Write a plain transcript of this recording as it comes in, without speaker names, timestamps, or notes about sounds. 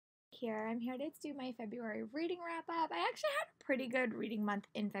here. I'm here to do my February reading wrap up. I actually had a pretty good reading month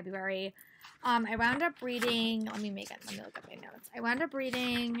in February. I wound up reading, let me look up my notes. I wound up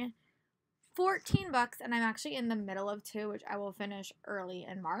reading 14 books, and I'm actually in the middle of 2, which I will finish early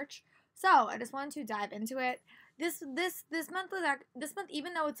in March. So I just wanted to dive into it. This month,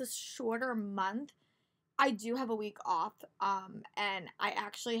 even though it's a shorter month, I do have a week off, and I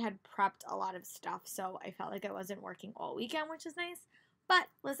actually had prepped a lot of stuff, so I felt like I wasn't working all weekend, which is nice. But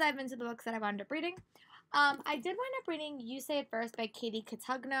let's dive into the books that I wound up reading. I did wind up reading You Say It First by Katie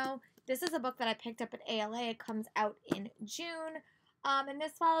Cotugno. This is a book that I picked up at ALA. It comes out in June. And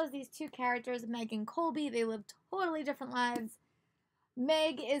this follows these two characters, Meg and Colby. They live totally different lives.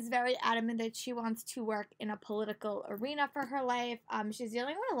 Meg is very adamant that she wants to work in a political arena for her life. She's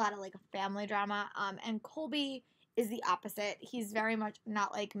dealing with a lot of like family drama. And Colby is the opposite. He's very much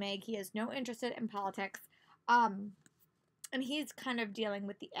not like Meg. He has no interest in politics. And he's kind of dealing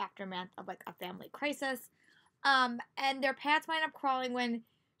with the aftermath of like a family crisis. And their paths wind up crawling when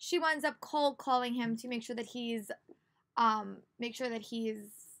she winds up cold calling him to make sure that he's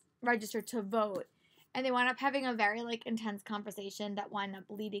registered to vote. And they wind up having a very like intense conversation that wind up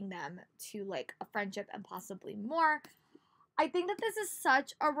leading them to like a friendship and possibly more. I think that this is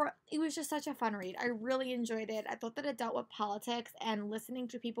it was just such a fun read. I really enjoyed it. I thought that it dealt with politics and listening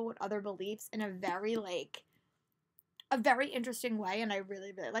to people with other beliefs in a very interesting way, and I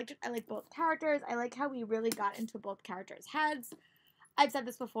really, really liked it. I like both characters. I like how we really got into both characters' heads. I've said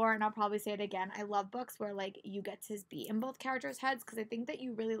this before, and I'll probably say it again. I love books where, like, you get to be in both characters' heads, because I think that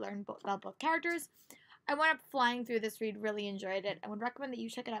you really learn about both characters. I wound up flying through this read, really enjoyed it. I would recommend that you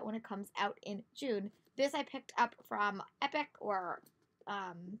check it out when it comes out in June. This I picked up from Epic,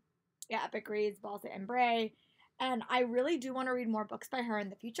 Epic Reads, Balsa and Bray, and I really do want to read more books by her in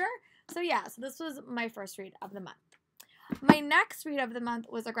the future. So this was my first read of the month. My next read of the month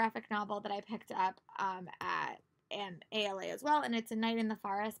was a graphic novel that I picked up at ALA as well, and it's A Night in the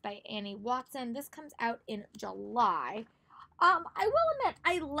Forest by Annie Watson. This comes out in July. I will admit,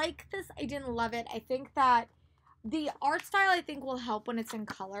 I like this. I didn't love it. I think that the art style, I think, will help when it's in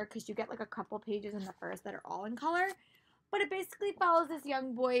color, because you get like a couple pages in the first that are all in color. But it basically follows this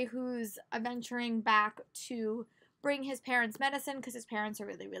young boy who's venturing back to bring his parents medicine because his parents are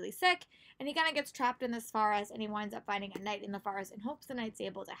really, really sick. And he kind of gets trapped in this forest, and he winds up finding a knight in the forest in hopes the knight's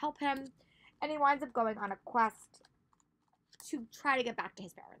able to help him. And he winds up going on a quest to try to get back to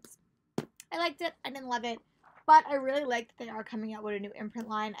his parents. I liked it. I didn't love it. But I really liked that they are coming out with a new imprint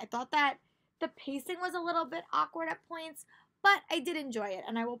line. I thought that the pacing was a little bit awkward at points, but I did enjoy it.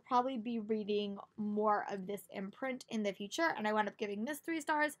 And I will probably be reading more of this imprint in the future. And I wound up giving this 3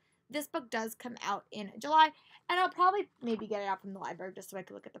 stars. This book does come out in July. And I'll probably maybe get it out from the library just so I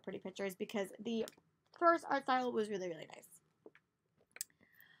could look at the pretty pictures, because the first art style was really, really nice.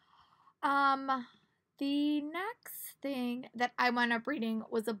 The next thing that I wound up reading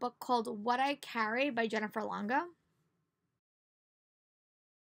was a book called What I Carry by Jennifer Longo.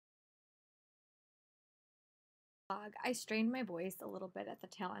 I strained my voice a little bit at the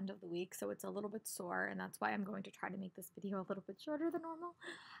tail end of the week, so it's a little bit sore, and that's why I'm going to try to make this video a little bit shorter than normal.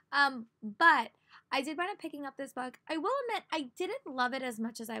 But I did wind up picking up this book. I will admit, I didn't love it as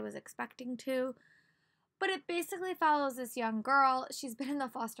much as I was expecting to. But it basically follows this young girl. She's been in the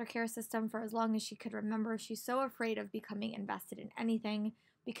foster care system for as long as she could remember. She's so afraid of becoming invested in anything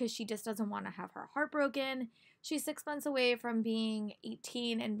because she just doesn't want to have her heart broken. She's 6 months away from being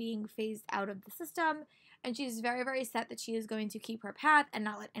 18 and being phased out of the system. And she's very, very set that she is going to keep her path and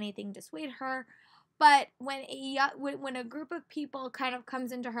not let anything dissuade her. But when a group of people kind of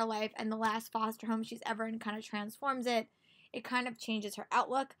comes into her life and the last foster home she's ever in kind of transforms it, it kind of changes her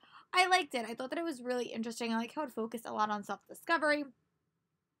outlook. I liked it. I thought that it was really interesting. I like how it focused a lot on self-discovery.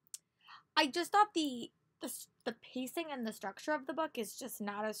 I just thought the pacing and the structure of the book is just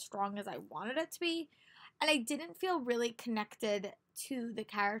not as strong as I wanted it to be. And I didn't feel really connected to the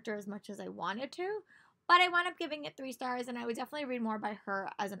character as much as I wanted to. But I wound up giving it 3 stars, and I would definitely read more by her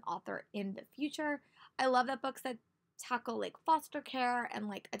as an author in the future. I love that books that tackle like foster care and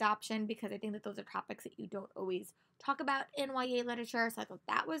like adoption, because I think that those are topics that you don't always talk about in YA literature. So I thought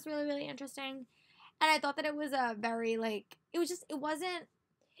that was really, really interesting. And I thought that it was a very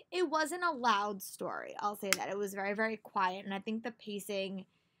it wasn't a loud story. I'll say that. It was very, very quiet. And I think the pacing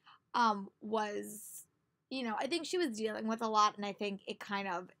was, I think she was dealing with a lot, and I think it kind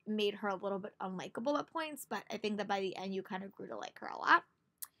of made her a little bit unlikable at points, but I think that by the end you kind of grew to like her a lot.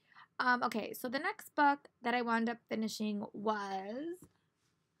 Okay, so the next book that I wound up finishing was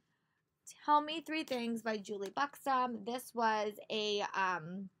Tell Me 3 Things by Julie Buxbaum. This was a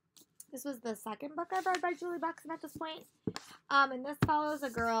This was the second book I've read by Julie Buxton at this point. And this follows a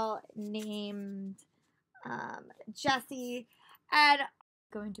girl named Jessie. And I'm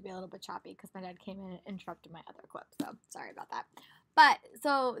going to be a little bit choppy because my dad came in and interrupted my other clip. So sorry about that. But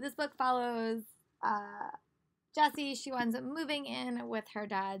so this book follows Jessie. She winds up moving in with her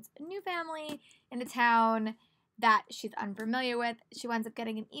dad's new family in a town that she's unfamiliar with. She winds up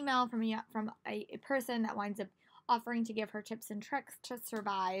getting an email from a person that winds up offering to give her tips and tricks to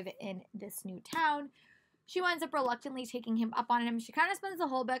survive in this new town. She winds up reluctantly taking him up on him. She kind of spends the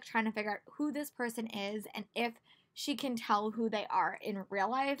whole book trying to figure out who this person is and if she can tell who they are in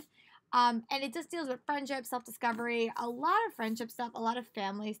real life. And it just deals with friendship, self-discovery, a lot of friendship stuff, a lot of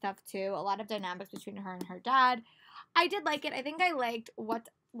family stuff too, a lot of dynamics between her and her dad. I did like it. I think I liked What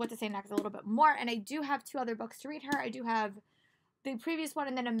to Say Next a little bit more, and I do have 2 other books to read her. I do have the previous one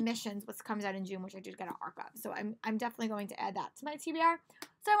and then Emissions, which comes out in June, which I did get an arc of. So I'm definitely going to add that to my TBR.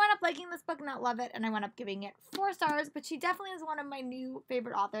 So I wound up liking this book, not love it, and I wound up giving it 4 stars, but she definitely is one of my new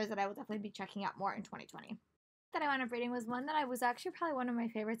favorite authors that I will definitely be checking out more in 2020. That I wound up reading was one that I was actually probably one of my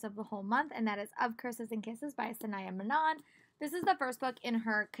favorites of the whole month, and that is Of Curses and Kisses by Sanaya Manon. This is the first book in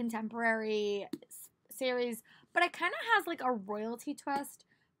her contemporary series, but it kind of has like a royalty twist.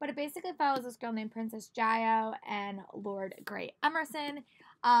 But it basically follows this girl named Princess Jaio and Lord Grey Emerson,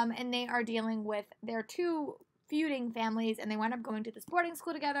 and they are dealing with their 2 feuding families, and they wind up going to this boarding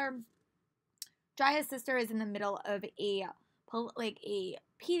school together. Jaio's sister is in the middle of a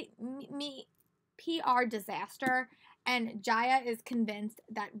PR disaster, and Jaia is convinced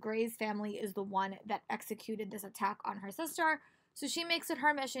that Grey's family is the one that executed this attack on her sister. So she makes it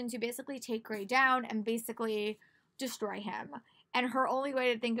her mission to basically take Grey down and basically destroy him. And her only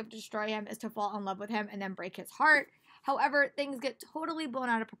way to think of destroy him is to fall in love with him and then break his heart. However, things get totally blown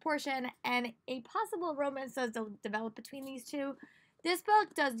out of proportion, and a possible romance does develop between these 2. This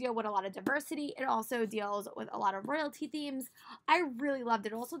book does deal with a lot of diversity. It also deals with a lot of royalty themes. I really loved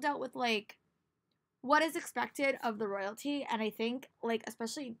it. It also dealt with, like, what is expected of the royalty, and I think, like,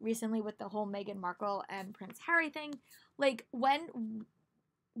 especially recently with the whole Meghan Markle and Prince Harry thing, like, when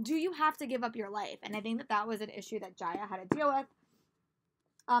do you have to give up your life? And I think that was an issue that Jaia had to deal with.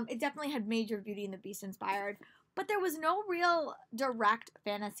 It definitely had major Beauty and the Beast inspired, but there was no real direct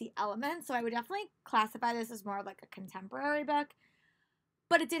fantasy element, so I would definitely classify this as more of like a contemporary book.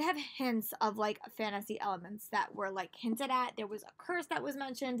 But it did have hints of like fantasy elements that were like hinted at. There was a curse that was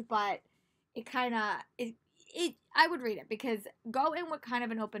mentioned, but it kind of I would read it because go in with kind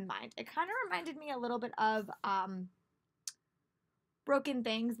of an open mind. It kind of reminded me a little bit of Broken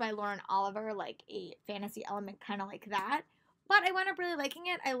Things by Lauren Oliver, like a fantasy element kind of like that. But I wound up really liking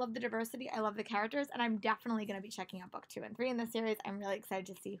it. I love the diversity. I love the characters. And I'm definitely going to be checking out book 2 and 3 in this series. I'm really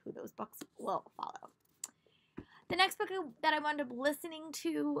excited to see who those books will follow. The next book that I wound up listening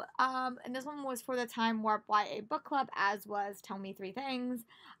to, and this one was for the Time Warp YA Book Club, as was Tell Me 3 Things.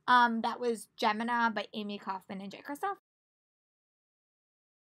 That was Gemina by Amy Kaufman and Jay Kristoff.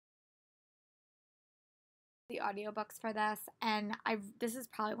 The audiobooks for this, and this is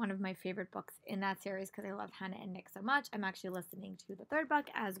probably one of my favorite books in that series because I love Hannah and Nick so much. I'm actually listening to the 3rd book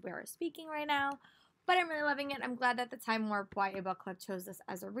as we're speaking right now, but I'm really loving it. I'm glad that the Time Warp YA Book Club chose this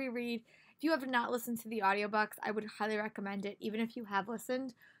as a reread. If you have not listened to the audiobooks, I would highly recommend it, even if you have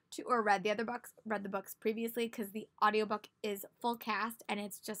listened to or read the books previously, because the audiobook is full cast and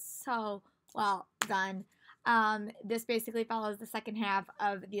it's just so well done. This basically follows the second half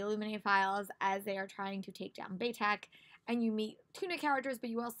of the Illuminae Files as they are trying to take down Baytek, and you meet 2 new characters,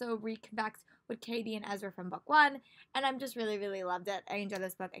 but you also reconnect with Katie and Ezra from book 1, and I'm just really, really loved it. I enjoyed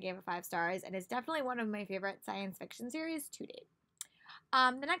this book. I gave it 5 stars, and it's definitely one of my favorite science fiction series to date.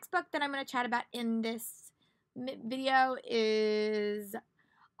 The next book that I'm going to chat about in this video is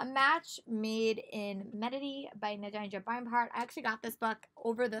A Match Made in Medity by Nadja Beinhardt. I actually got this book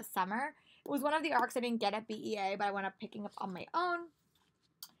over the summer. It was one of the arcs I didn't get at BEA, but I wound up picking up on my own.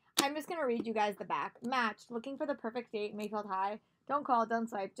 I'm just going to read you guys the back. Matched. Looking for the perfect date. Mayfield High. Don't call, don't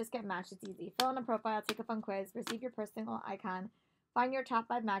swipe. Just get matched. It's easy. Fill in a profile. Take a fun quiz. Receive your personal icon. Find your top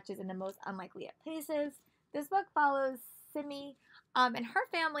 5 matches in the most unlikely places. This book follows Simi, and her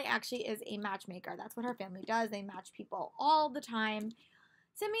family actually is a matchmaker. That's what her family does. They match people all the time.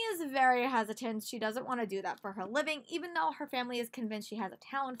 Simi is very hesitant. She doesn't want to do that for her living, even though her family is convinced she has a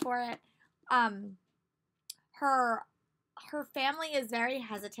talent for it. Her family is very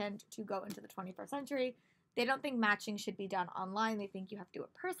hesitant to go into the 21st century. They don't think matching should be done online. They think you have to do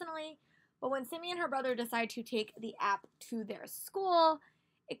it personally. But when Simi and her brother decide to take the app to their school,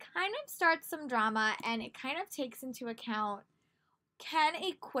 it kind of starts some drama, and it kind of takes into account, can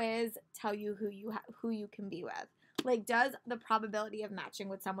a quiz tell you who you can be with? Like, does the probability of matching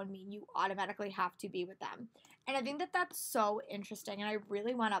with someone mean you automatically have to be with them? And I think that that's so interesting, and I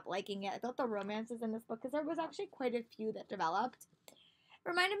really wound up liking it. I thought the romances in this book, because there was actually quite a few that developed, it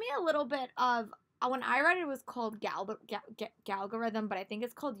reminded me a little bit of, when I read it, it was called Galgorithm, but I think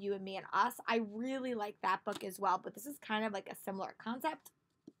it's called You and Me and Us. I really like that book as well, but this is kind of like a similar concept.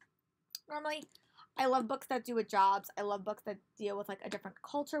 Normally, I love books that do with jobs. I love books that deal with, like, a different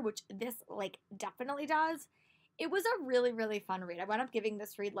culture, which this, like, definitely does. It was a really, really fun read. I wound up giving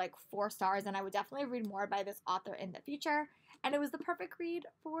this read, like, 4 stars, and I would definitely read more by this author in the future. And it was the perfect read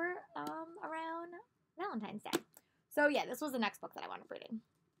for around Valentine's Day. So, yeah, this was the next book that I wound up reading.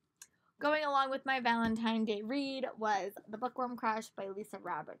 Going along with my Valentine's Day read was The Bookworm Crush by Lisa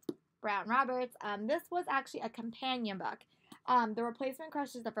Brown Roberts. This was actually a companion book. The Replacement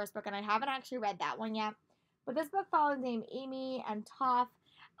Crush is the first book, and I haven't actually read that one yet. But this book follows named Amy and Toph,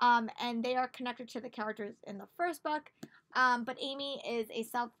 and they are connected to the characters in the first book. But Amy is a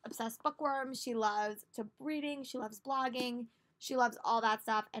self-obsessed bookworm. She loves to reading. She loves blogging. She loves all that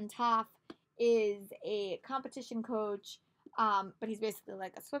stuff. And Toph is a competition coach, but he's basically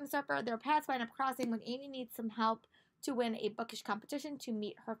like a swim surfer. Their paths wind up crossing when Amy needs some help to win a bookish competition to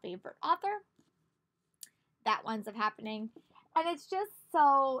meet her favorite author. That winds up happening. And it's just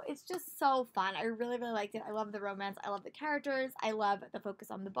so fun. I really, really liked it. I love the romance. I love the characters. I love the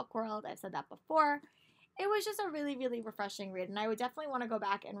focus on the book world. I've said that before. It was just a really, really refreshing read. And I would definitely want to go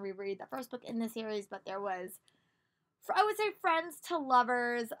back and reread the first book in the series. But there was, I would say, friends to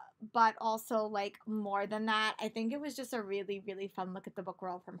lovers, but also, like, more than that. I think it was just a really, really fun look at the book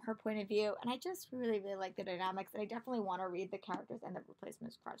world from her point of view. And I just really, really like the dynamics. And I definitely want to read the characters and the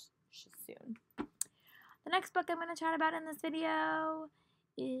Replacement Crush soon. The next book I'm going to chat about in this video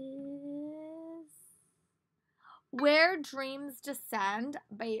is Where Dreams Descend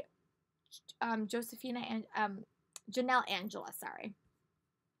by Josephina and Janelle Angela, sorry.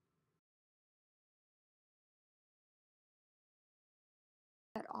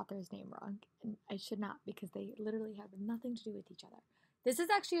 That author's name wrong, and I should not, because they literally have nothing to do with each other. This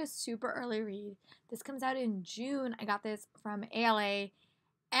is actually a super early read. This comes out in June. I got this from ALA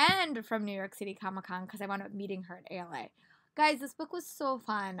and from New York City Comic Con because I wound up meeting her at ALA. Guys, this book was so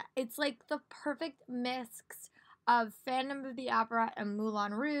fun. It's like the perfect mix of Phantom of the Opera and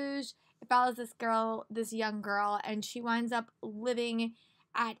Moulin Rouge. It follows this young girl, and she winds up living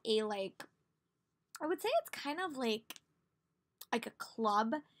at a, like, I would say it's kind of like a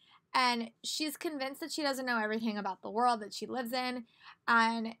club, and she's convinced that she doesn't know everything about the world that she lives in,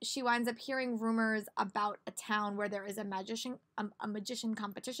 and she winds up hearing rumors about a town where there is a magician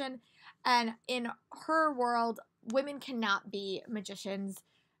competition, and in her world, women cannot be magicians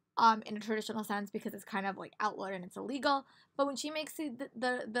in a traditional sense because it's kind of like outlawed and it's illegal. But when she makes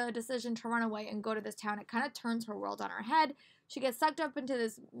the decision to run away and go to this town, it kind of turns her world on her head. She gets sucked up into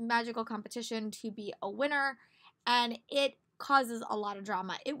this magical competition to be a winner, and it causes a lot of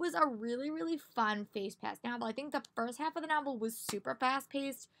drama. It was a really, really fun fast-paced novel. I think the first half of the novel was super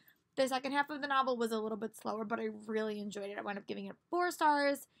fast-paced. The second half of the novel was a little bit slower, but I really enjoyed it. I wound up giving it 4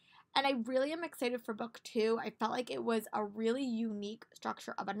 stars, and I really am excited for book 2. I felt like it was a really unique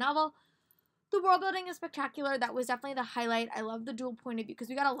structure of a novel. The world building is spectacular. That was definitely the highlight. I love the dual point of view because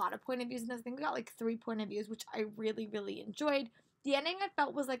we got a lot of point of views in this. I think we got like 3 point of views, which I really, really enjoyed. The ending I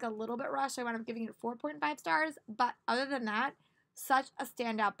felt was like a little bit rushed. I wound up giving it 4.5 stars, but other than that, such a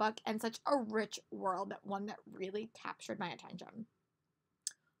standout book and such a rich world, one that really captured my attention.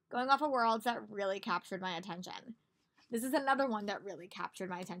 Going off of worlds that really captured my attention. This is another one that really captured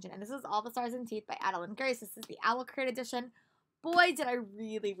my attention, and this is All the Stars and Teeth by Adeline Grace. This is the Owl Crate edition. Boy, did I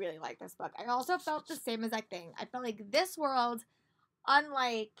really, really like this book. I also felt the same exact thing. I felt like this world,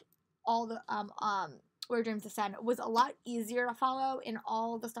 unlike all the Where Dreams Descend, was a lot easier to follow in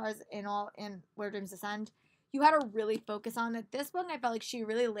All the Stars in Where Dreams Descend. You had to really focus on it. This book, I felt like she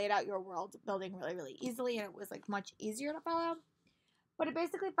really laid out your world building really, really easily, and it was like much easier to follow. But it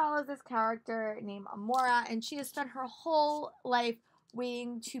basically follows this character named Amora, and she has spent her whole life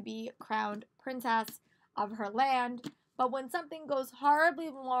waiting to be crowned princess of her land. But when something goes horribly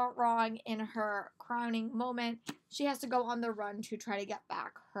wrong in her crowning moment, she has to go on the run to try to get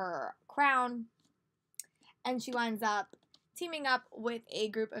back her crown. And she winds up teaming up with a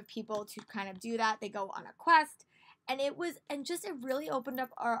group of people to kind of do that. They go on a quest, and it really opened up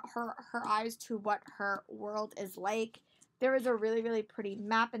her eyes to what her world is like. There was a really, really pretty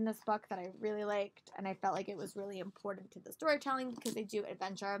map in this book that I really liked, and I felt like it was really important to the storytelling because they do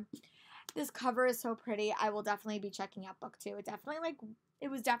adventure. This cover is so pretty. I will definitely be checking out book 2. It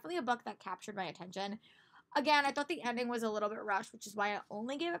was definitely a book that captured my attention. Again, I thought the ending was a little bit rushed, which is why I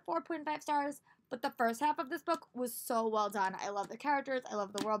only gave it 4.5 stars. But the first half of this book was so well done. I love the characters, I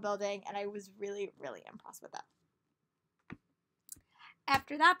love the world building, and I was really, really impressed with it.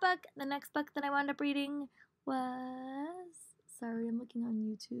 After that book, the next book that I wound up reading was, sorry, I'm looking on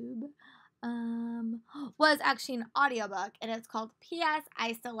YouTube, was actually an audiobook, and it's called P.S.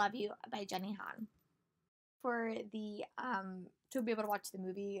 I Still Love You by Jenny Han. For the to be able to watch the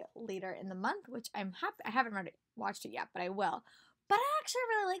movie later in the month, which I'm happy. I haven't watched it yet, but I will. But I actually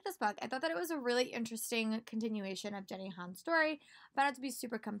really like this book. I thought that it was a really interesting continuation of Jenny Han's story. I found it to be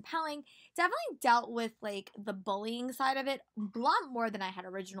super compelling. Definitely dealt with like the bullying side of it a lot more than I had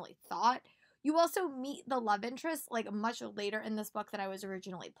originally thought. You also meet the love interest like much later in this book than I was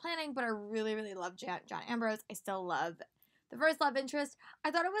originally planning, but I really, really love John Ambrose. I still love the first love interest.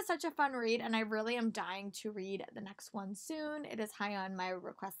 I thought it was such a fun read, and I really am dying to read the next one soon. It is high on my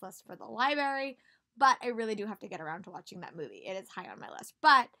request list for the library, but I really do have to get around to watching that movie. It is high on my list.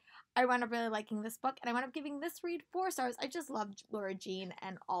 But I wound up really liking this book, and I wound up giving this read 4 stars. I just loved Laura Jean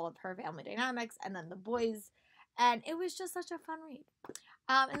and all of her family dynamics, and then the boys, and it was just such a fun read.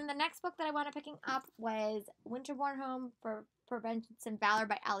 And then the next book that I wound up picking up was Winterborn Home for Vengeance and Valor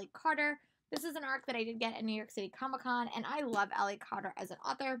by Allie Carter. This is an arc that I did get at New York City Comic Con, and I love Allie Carter as an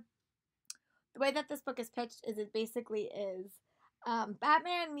author. The way that this book is pitched is it basically is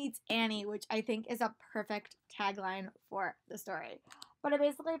Batman meets Annie, which I think is a perfect tagline for the story. But it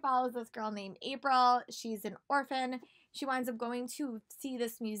basically follows this girl named April. She's an orphan. She winds up going to see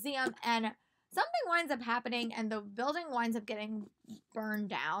this museum, and something winds up happening, and the building winds up getting burned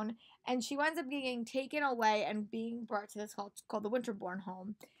down, and she winds up getting taken away and being brought to this called the Winterborn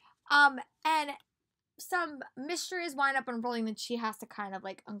Home. And some mysteries wind up unrolling that she has to kind of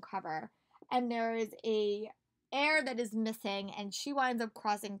like uncover. And there is a heir that is missing, and she winds up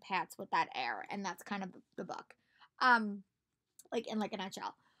crossing paths with that heir, and that's kind of the book. Like in like a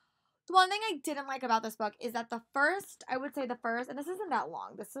nutshell. The one thing I didn't like about this book is that I would say the first, and this isn't that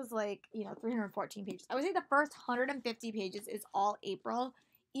long. This is like, 314 pages. I would say the first 150 pages is all April,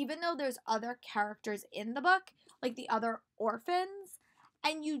 even though there's other characters in the book, like the other orphans,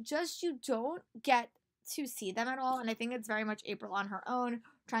 and you don't get to see them at all. And I think it's very much April on her own,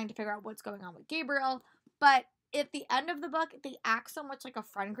 trying to figure out what's going on with Gabriel. But at the end of the book, they act so much like a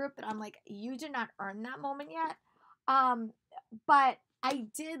friend group that I'm like, you did not earn that moment yet. But I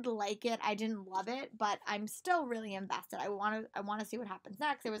did like it. I didn't love it, but I'm still really invested. I want to see what happens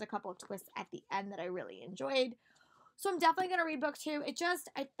next. There was a couple of twists at the end that I really enjoyed. So I'm definitely going to read book 2.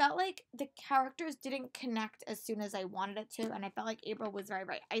 I felt like the characters didn't connect as soon as I wanted it to, and I felt like April was very,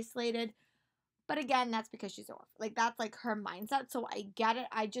 very isolated. But again, that's because she's an orphan. Like, that's like her mindset, so I get it.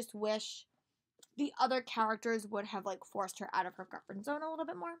 I just wish the other characters would have like forced her out of her comfort zone a little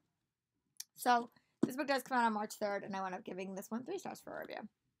bit more. So this book does come out on March 3rd, and I wound up giving this one 3 stars for a review.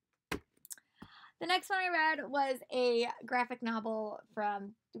 The next one I read was a graphic novel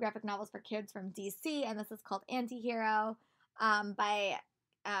from Graphic Novels for Kids from DC, and this is called Antihero by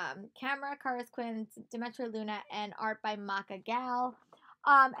Camera Carrasquin, Demetria Luna, and art by Maka Gal.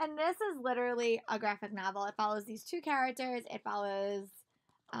 And this is literally a graphic novel. It follows these 2 characters. It follows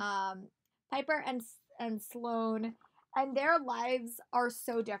Piper and Sloane, and their lives are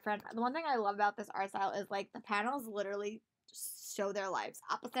so different. The one thing I love about this art style is like the panels literally show their lives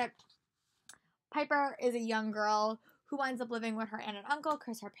opposite. Piper is a young girl who winds up living with her aunt and uncle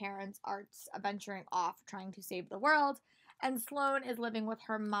because her parents are venturing off trying to save the world. And Sloane is living with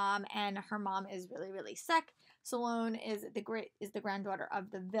her mom, and her mom is really, really sick. Sloane is the granddaughter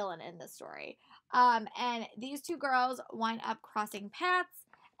of the villain in the story. And these 2 girls wind up crossing paths,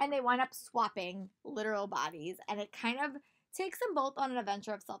 and they wind up swapping literal bodies. And it kind of takes them both on an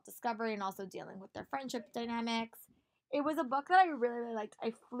adventure of self-discovery and also dealing with their friendship dynamics. It was a book that I really, really liked.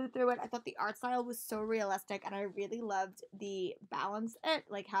 I flew through it. I thought the art style was so realistic, and I really loved the balance it,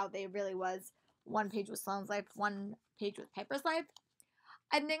 like how they really was. One page was Sloane's life, one page was Piper's life.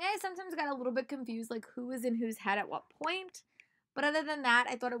 I think I sometimes got a little bit confused, like who was in whose head at what point. But other than that,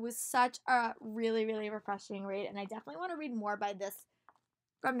 I thought it was such a really, really refreshing read, and I definitely want to read more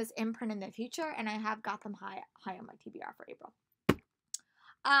from this imprint in the future, and I have got them high on my TBR for April.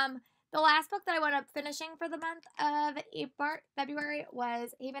 The last book that I wound up finishing for the month of February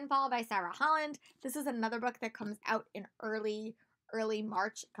was Havenfall by Sarah Holland. This is another book that comes out in early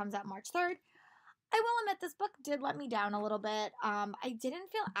March. It comes out March 3rd. I will admit this book did let me down a little bit. I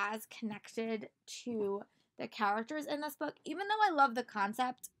didn't feel as connected to the characters in this book, even though I love the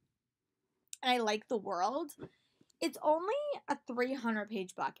concept and I like the world. It's only a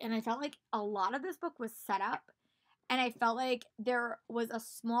 300-page book, and I felt like a lot of this book was set up, and I felt like there was a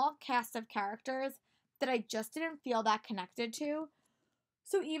small cast of characters that I just didn't feel that connected to.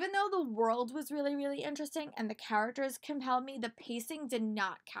 So even though the world was really, really interesting and the characters compelled me, the pacing did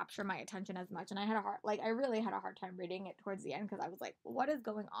not capture my attention as much. And I really had a hard time reading it towards the end because I was like, what is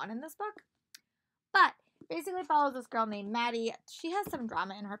going on in this book? But basically follows this girl named Maddie. She has some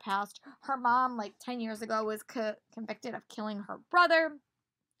drama in her past. Her mom, like 10 years ago, was convicted of killing her brother.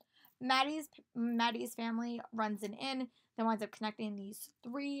 Maddie's family runs an inn that winds up connecting these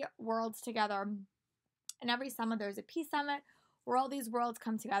 3 worlds together. And every summer there's a peace summit where all these worlds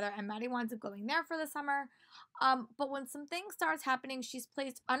come together, and Maddie winds up going there for the summer. But when some things starts happening, she's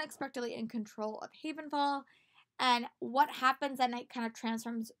placed unexpectedly in control of Havenfall, and what happens that night kind of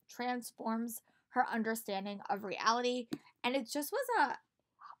transforms her understanding of reality. And it just was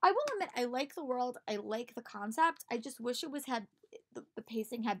I will admit, I like the world, I like the concept. I just wish the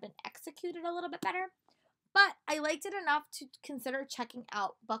pacing had been executed a little bit better. But I liked it enough to consider checking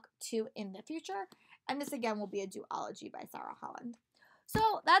out book 2 in the future. And this again will be a duology by Sarah Holland.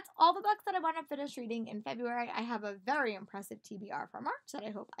 So that's all the books that I want to finish reading in February. I have a very impressive TBR for March that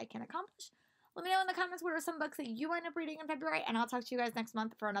I hope I can accomplish. Let me know in the comments what are some books that you wind up reading in February, and I'll talk to you guys next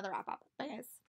month for another wrap up. Bye guys.